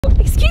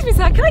Excuse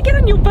me, sir, can I get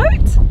on your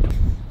boat?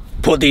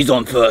 Put these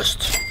on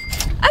first.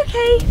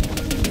 Okay.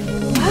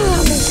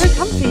 Oh, they're so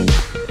comfy.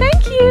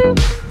 Thank you.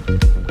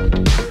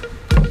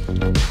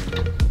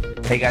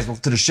 Hey guys,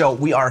 welcome to the show.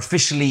 We are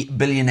officially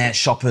billionaire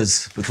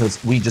shoppers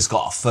because we just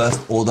got our first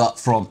order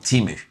from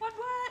Temu. What?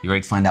 You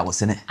ready to find out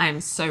what's in it?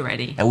 I'm so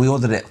ready. And we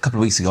ordered it a couple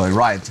of weeks ago. It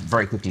arrived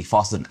very quickly,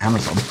 faster than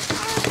Amazon.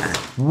 And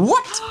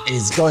what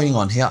is going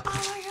on here? Oh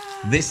my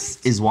God. This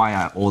is why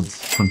I ordered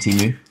from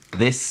Temu.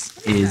 This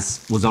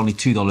was only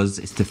 $2.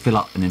 It's to fill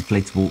up an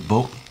inflatable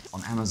boat.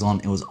 On Amazon,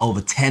 it was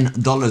over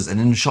 $10, and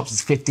in the shops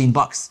it's 15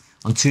 bucks.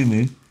 On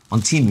Temu,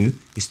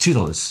 it's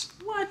 $2.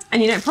 What? And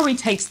you know, it probably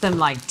takes them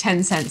like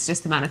 10 cents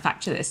just to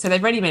manufacture this. So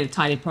they've already made a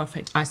tiny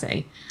profit, I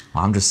say.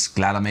 I'm just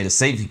glad I made a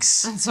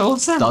savings. That's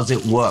awesome. Does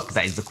it work?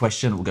 That is the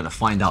question. We're gonna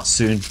find out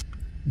soon.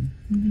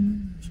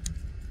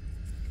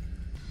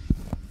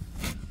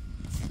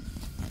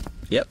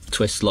 Yep,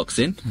 twist locks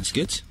in. That's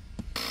good.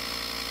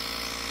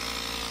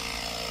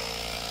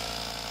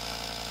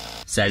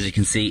 So as you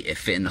can see, it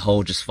fit in the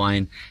hole just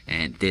fine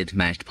and did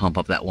manage to pump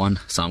up that one.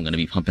 So I'm going to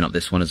be pumping up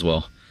this one as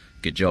well.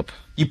 Good job.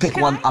 You pick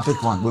one, I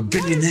pick one. We're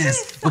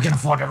billionaires. We can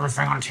afford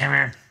everything on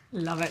Temu.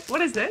 Love it. What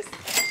is this?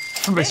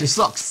 Remember, it's your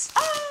socks.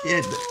 Oh.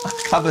 Yeah,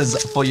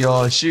 covers for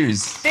your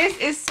shoes. This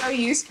is so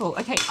useful.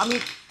 Okay, I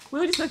mean, we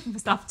were just looking for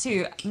stuff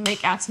to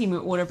make our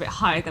Temu order a bit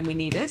higher than we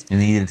needed. You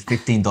needed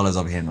 $15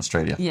 over here in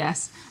Australia.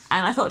 Yes.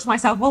 And I thought to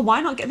myself, well, why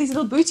not get these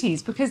little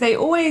booties? Because they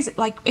always,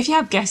 like, if you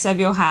have guests over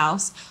your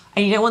house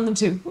and you don't want them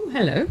to, oh,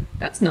 hello,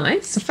 that's nice.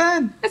 It's a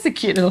fan. That's a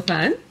cute little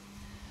fan.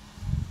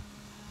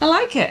 I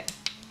like it.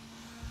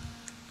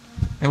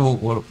 Hey, well,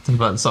 what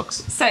about the socks?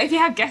 So if you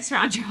have guests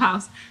around your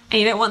house and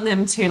you don't want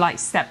them to like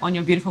step on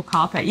your beautiful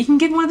carpet, you can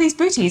give them one of these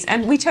booties.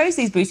 And we chose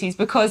these booties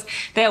because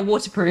they are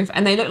waterproof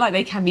and they look like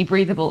they can be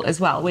breathable as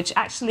well, which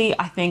actually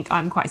I think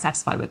I'm quite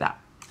satisfied with that.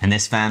 And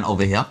this fan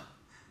over here,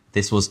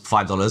 this was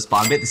 $5, but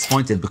I'm a bit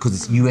disappointed because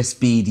it's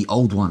USB, the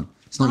old one.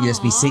 It's not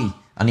USB-C.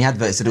 And the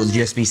advert said it was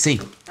USB-C.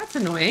 That's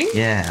annoying.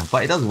 Yeah,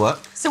 but it does work.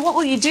 So what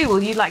will you do?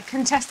 Will you like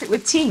contest it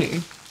with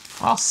Temu?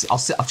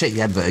 I'll check the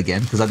advert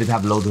again because I did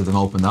have loads of them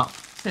opened up.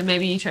 So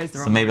maybe you chose the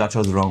wrong So maybe I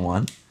chose the wrong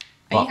one.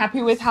 Are you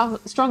happy with how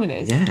strong it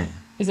is? Yeah.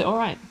 Is it all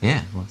right?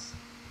 Yeah, it was.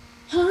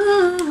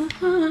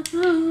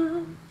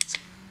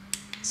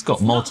 It's got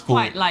multiple.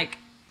 Not quite like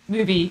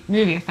movie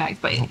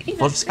effect, but you know,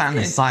 For the span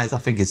and size, I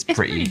think it's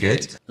pretty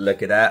good.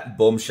 Look at that.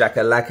 Boom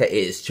shakalaka. It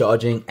is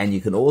charging, and you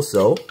can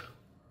also...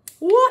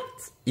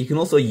 What? You can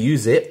also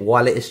use it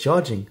while it is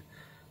charging.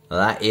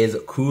 That is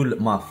cool,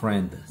 my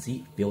friend.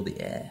 See? Feel the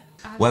air.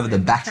 Whether the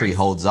battery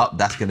holds up,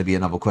 that's going to be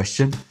another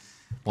question.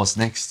 What's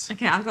next?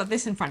 Okay, I've got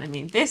this in front of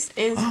me. This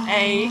is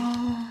a...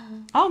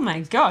 Oh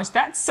my gosh,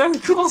 that's so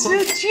cool. It's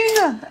a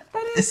tuner.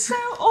 That is so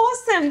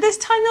awesome. This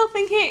tiny little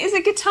thing here is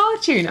a guitar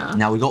tuner.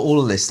 Now, we got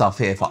all of this stuff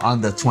here for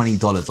under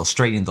 $20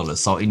 Australian dollars.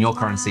 So in your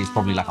currency, it's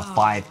probably like a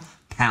 £5.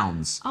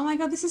 Oh my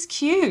God, this is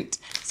cute.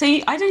 So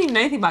I don't even know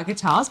anything about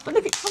guitars, but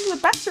look, it comes with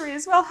a battery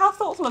as well. How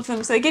thoughtful of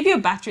them. So they give you a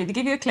battery, they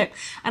give you a clip.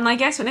 And I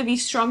guess whenever you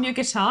strum your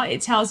guitar,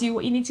 it tells you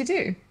what you need to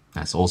do.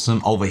 That's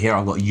awesome. Over here,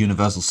 I've got a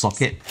universal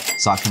socket.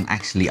 So I can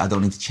actually, I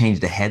don't need to change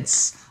the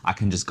heads. I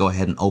can just go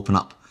ahead and open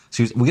up.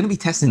 So we're going to be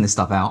testing this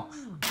stuff out.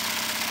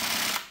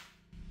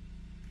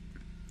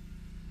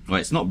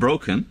 Well, it's not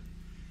broken.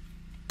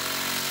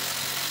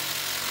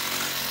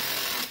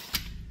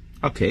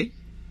 Okay.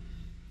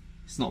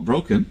 It's not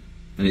broken.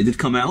 And it did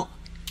come out.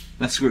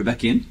 Let's screw it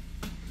back in.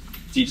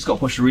 So you just got to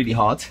push really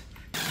hard.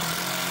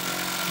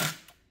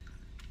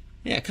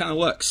 Yeah, it kind of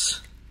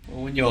works.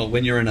 Well,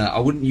 when you're in a, I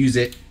wouldn't use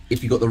it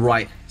if you got the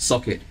right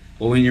socket.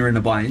 Or when you're in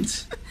a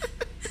bind.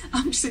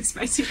 I'm just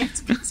expecting it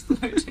to be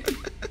exploding.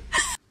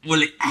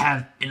 Will it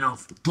have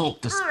enough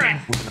torque to spin?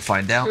 We're gonna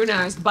find out. Who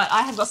knows? But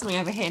I have got something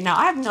over here. Now,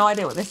 I have no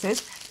idea what this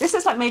is. This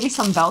is like maybe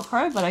some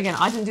Velcro, but again,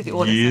 I didn't do the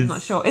order, so I'm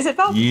not sure. Is it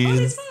Velcro? Yes.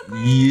 Oh, it's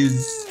Velcro.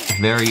 Yes.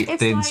 Very It's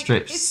thin like,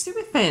 strips. It's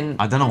super thin.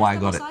 I don't know why I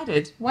got it.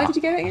 Double-sided. Why did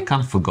you get it I again?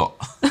 kind of forgot.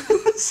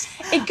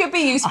 It could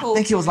be useful. I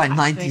think it was like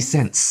 90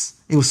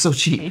 cents. It was so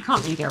cheap. You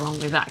can't really go wrong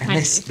with that, can And you?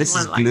 this If you is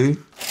want, like- glue.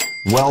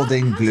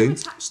 Welding How do glue. you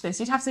attach this?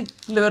 You'd have to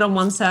glue it on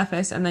one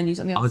surface and then use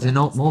it on the other. Oh, is there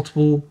not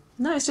multiple?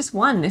 No, it's just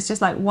one. It's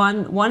just like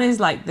one. One is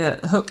like the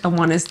hook and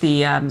one is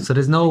the... So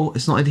there's no,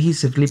 it's not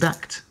adhesively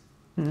backed.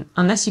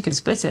 unless you can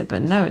split it,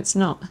 but no, it's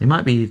not. It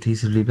might be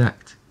adhesively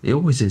backed. It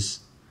always is.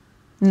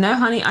 No,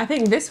 honey, I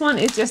think this one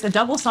is just a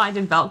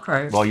double-sided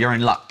Velcro. Well, you're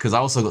in luck, because I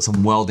also got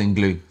some welding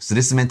glue. So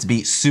this is meant to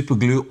be super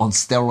glue on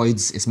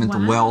steroids. It's meant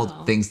to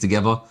weld things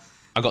together.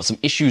 I got some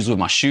issues with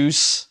my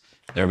shoes.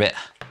 They're a bit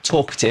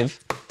talkative.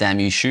 Damn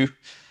you, shoe.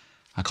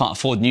 I can't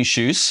afford new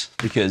shoes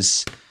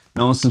because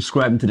no one's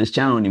subscribing to this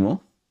channel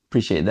anymore.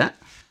 Appreciate that.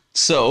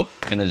 So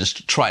I'm gonna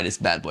just try this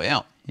bad boy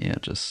out. Yeah,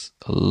 just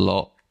a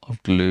lot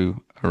of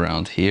glue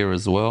around here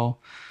as well.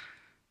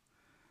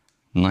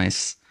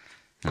 Nice.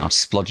 And I'll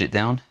splodge it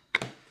down.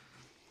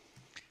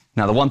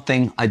 Now, the one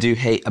thing I do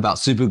hate about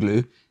super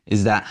glue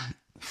is that,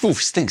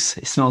 oof, stinks.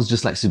 It smells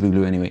just like super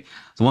glue anyway.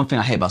 The one thing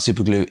I hate about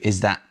super glue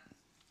is that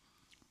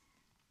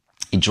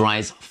it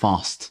dries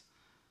fast.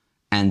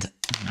 and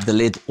the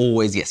lid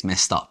always gets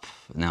messed up.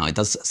 Now it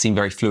does seem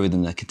very fluid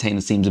and the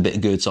container seems a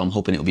bit good, so I'm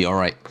hoping it'll be all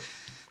right.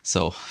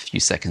 So a few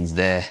seconds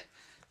there,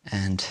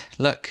 and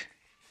look,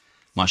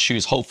 my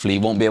shoes hopefully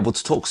won't be able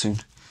to talk soon.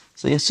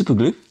 So yeah, super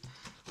glue,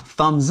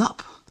 thumbs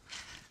up,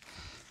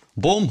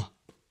 boom,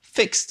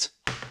 fixed.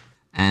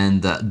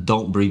 And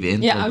don't breathe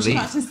in. Yeah, I was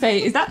about to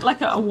say, is that like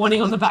a warning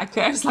on the back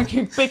there? It's like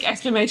a big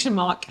exclamation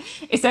mark.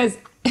 It says,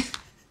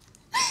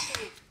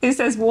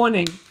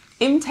 warning,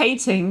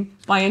 imitating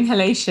by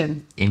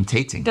inhalation.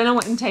 Imitating? Don't know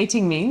what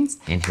imitating means.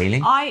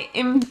 Inhaling?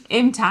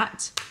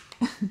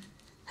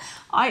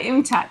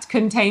 Imtat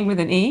contain with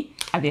an E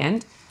at the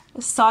end,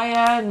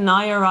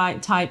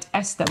 cyanurate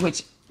ester,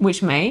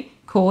 which may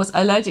cause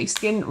allergic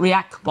skin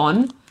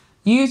reaction.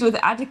 Used with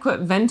adequate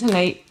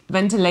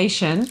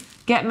ventilation.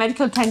 Get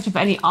medical attention for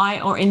any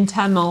eye or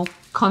internal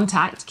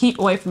contact. Keep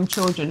away from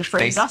children. For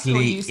industrial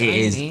use only.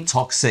 Basically, it is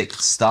toxic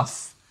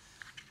stuff.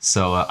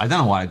 So I don't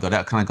know why I got it.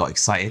 I kind of got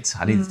excited.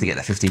 I needed to get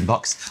that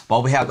 $15. But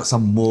over here, I've got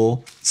some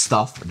more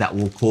stuff that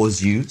will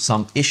cause you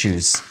some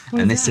issues.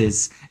 And this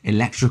is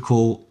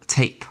electrical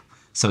tape.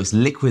 So it's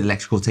liquid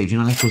electrical tape. Do you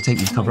know electrical tape?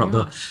 You cover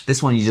up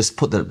this one, you just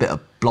put the bit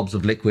of blobs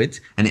of liquid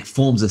and it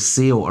forms a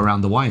seal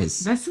around the wires.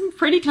 There's some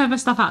pretty clever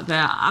stuff out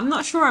there. I'm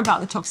not sure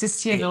about the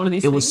toxicity of all of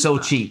these things. It was so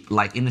cheap.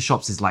 Like in the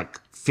shops, it's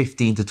like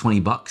 15 to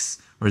 20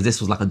 bucks, whereas this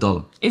was like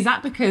 $1. Is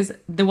that because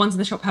the ones in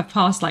the shop have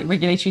passed like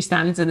regulatory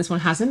standards and this one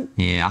hasn't?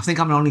 Yeah, I think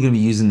I'm only going to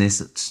be using this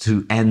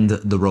to end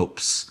the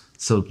ropes.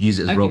 So use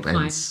it as rope fine.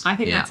 ends. I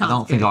think that sounds I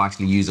don't think good. I'll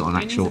actually use it on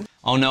actual.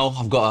 Oh no,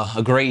 I've got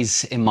a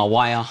graze in my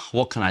wire.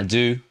 What can I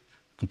do?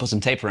 I can put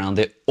some tape around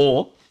it,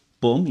 or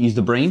boom, use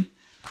the brain.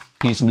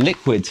 Use some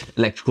liquid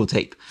electrical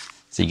tape,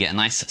 so you get a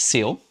nice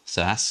seal.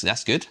 So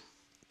that's good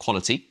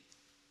quality.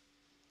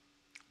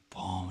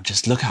 Boom!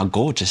 Just look how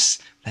gorgeous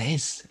that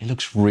is. It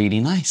looks really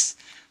nice.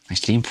 I'm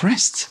actually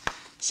impressed.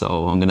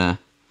 So I'm gonna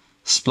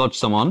splodge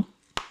some on.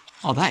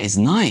 Oh, that is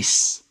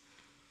nice.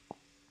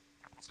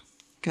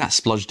 Look at that,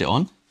 splodged it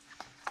on.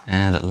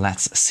 And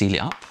let's seal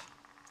it up.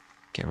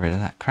 Get rid of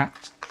that crap.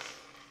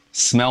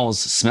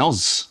 Smells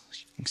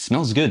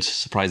good,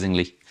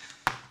 surprisingly.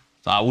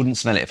 I wouldn't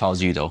smell it if I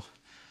was you though.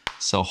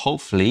 So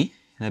hopefully,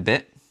 in a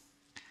bit,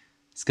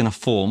 it's gonna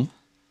form.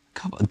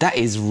 That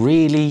is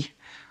really,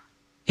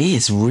 it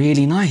is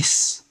really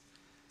nice.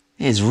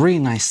 It is really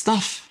nice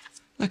stuff.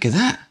 Look at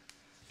that.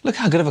 Look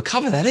how good of a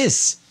cover that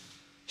is.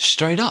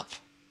 Straight up.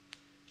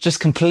 Just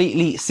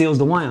completely seals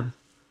the wire.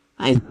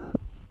 I'm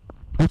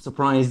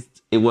surprised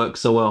it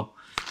works so well.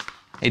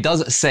 It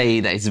does say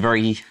that it's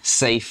very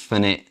safe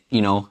and it,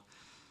 you know,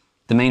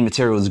 the main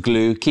material is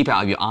glue. Keep it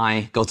out of your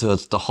eye. Go to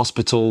the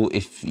hospital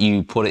if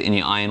you put it in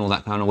your eye and all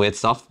that kind of weird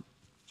stuff.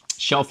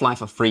 Shelf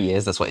life of 3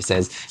 years, that's what it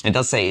says. And it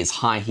does say it's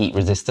high heat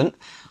resistant.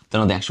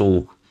 Don't know the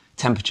actual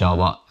temperature,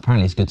 but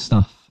apparently it's good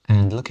stuff.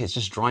 And look, it's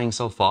just drying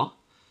so far.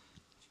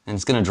 And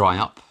it's gonna dry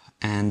up.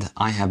 And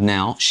I have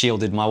now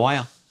shielded my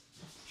wire.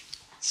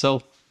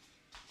 So,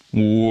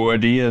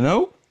 what do you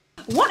know?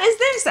 What is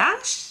this,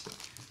 Ash?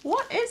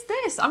 What is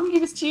this? I'm gonna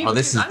give this to you. Oh,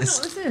 this is, I don't know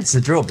what this is. It's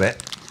a drill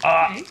bit.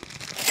 Okay.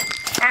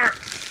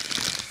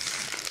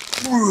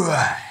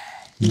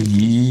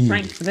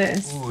 Strength for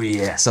this. Oh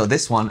yeah. So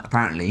this one,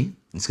 apparently,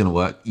 it's gonna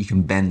work. You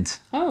can bend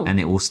and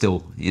it will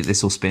still,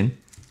 this will spin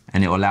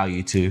and it will allow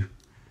you to rotate.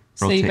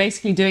 So you're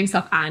basically doing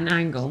stuff at an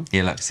angle.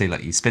 Yeah, like, see,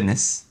 like you spin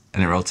this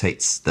and it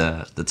rotates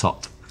the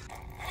top.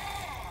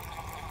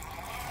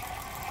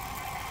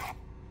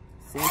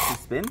 See, to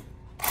spin.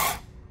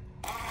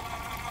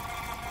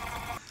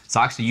 So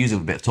I actually use it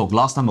with a bit of torque.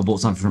 Last time I bought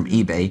something from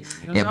eBay,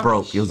 it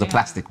broke. It was a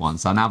plastic one.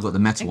 So now I've got the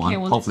metal one.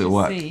 Well, hopefully it'll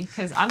work.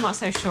 Because I'm not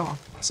so sure.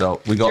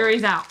 So we got...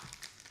 Jury's out.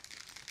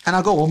 And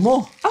I got one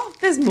more. Oh,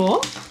 there's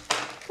more?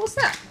 What's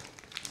that?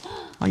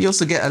 Oh, you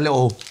also get a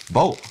little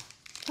bolt.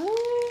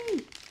 Oh.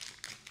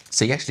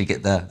 So you actually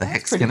get the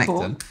hex connector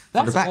cool.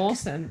 for the back.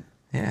 Awesome.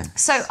 Yeah.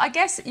 So I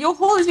guess your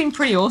haul has been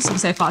pretty awesome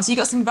so far. So you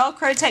got some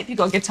Velcro tape, you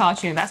got a guitar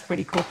tuner. That's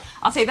pretty cool.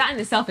 I'll say that in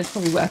itself is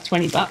probably worth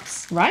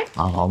 $20, right?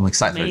 Oh, I'm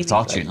excited for the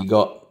guitar tuner. You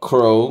got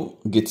crow,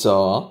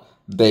 guitar,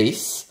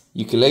 bass,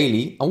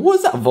 ukulele, and what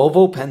is that,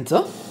 Volvo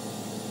Penta?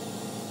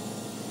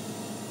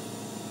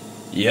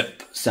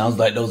 Yep, sounds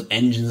like those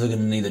engines are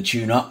gonna need a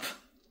tune up.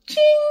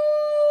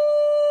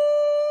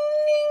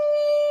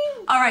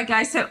 All right,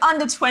 guys, so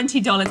under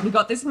 $20, we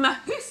got this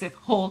massive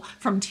haul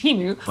from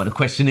Temu. But the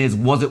question is,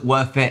 was it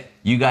worth it?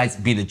 You guys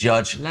be the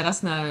judge. Let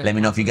us know. Let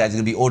me know if you guys are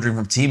going to be ordering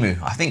from Temu.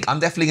 I think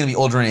I'm definitely going to be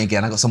ordering it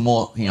again. I got some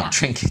more, you know,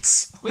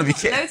 trinkets. We've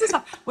got loads of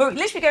stuff. We're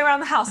literally going around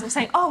the house and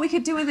saying, oh, we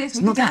could do with this,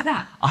 we could do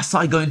that. I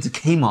started going to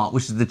Kmart,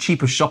 which is the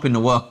cheapest shop in the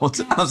world.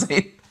 I was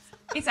saying,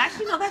 it's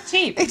actually not that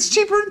cheap. it's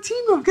cheaper than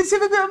Temu. I can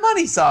save a bit of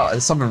money. So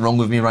there's something wrong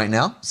with me right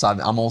now. So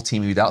I'm all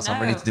Temu'd out, so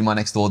I'm ready to do my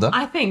next order.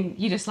 I think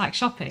you just like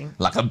shopping.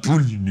 Like a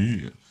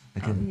billionaire.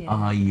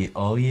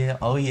 Oh yeah.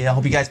 I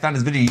hope you guys found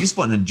this video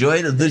useful and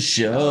enjoyed the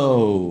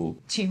show.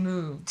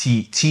 Temu.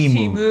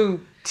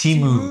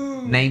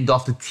 Temu. Named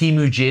after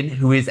Temujin,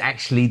 who is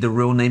actually the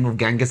real name of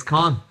Genghis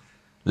Khan.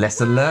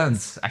 Lesson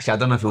learned. Actually, I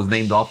don't know if it was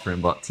named after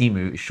him, but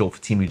Temu is short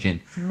for Temu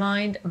Jin.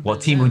 Mind Well, blown.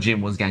 Temu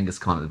Jin was Genghis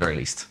Khan at the very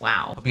least.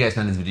 Wow. Hope you guys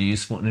found this video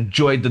useful and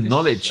enjoyed the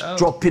knowledge.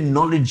 Drop in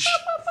knowledge.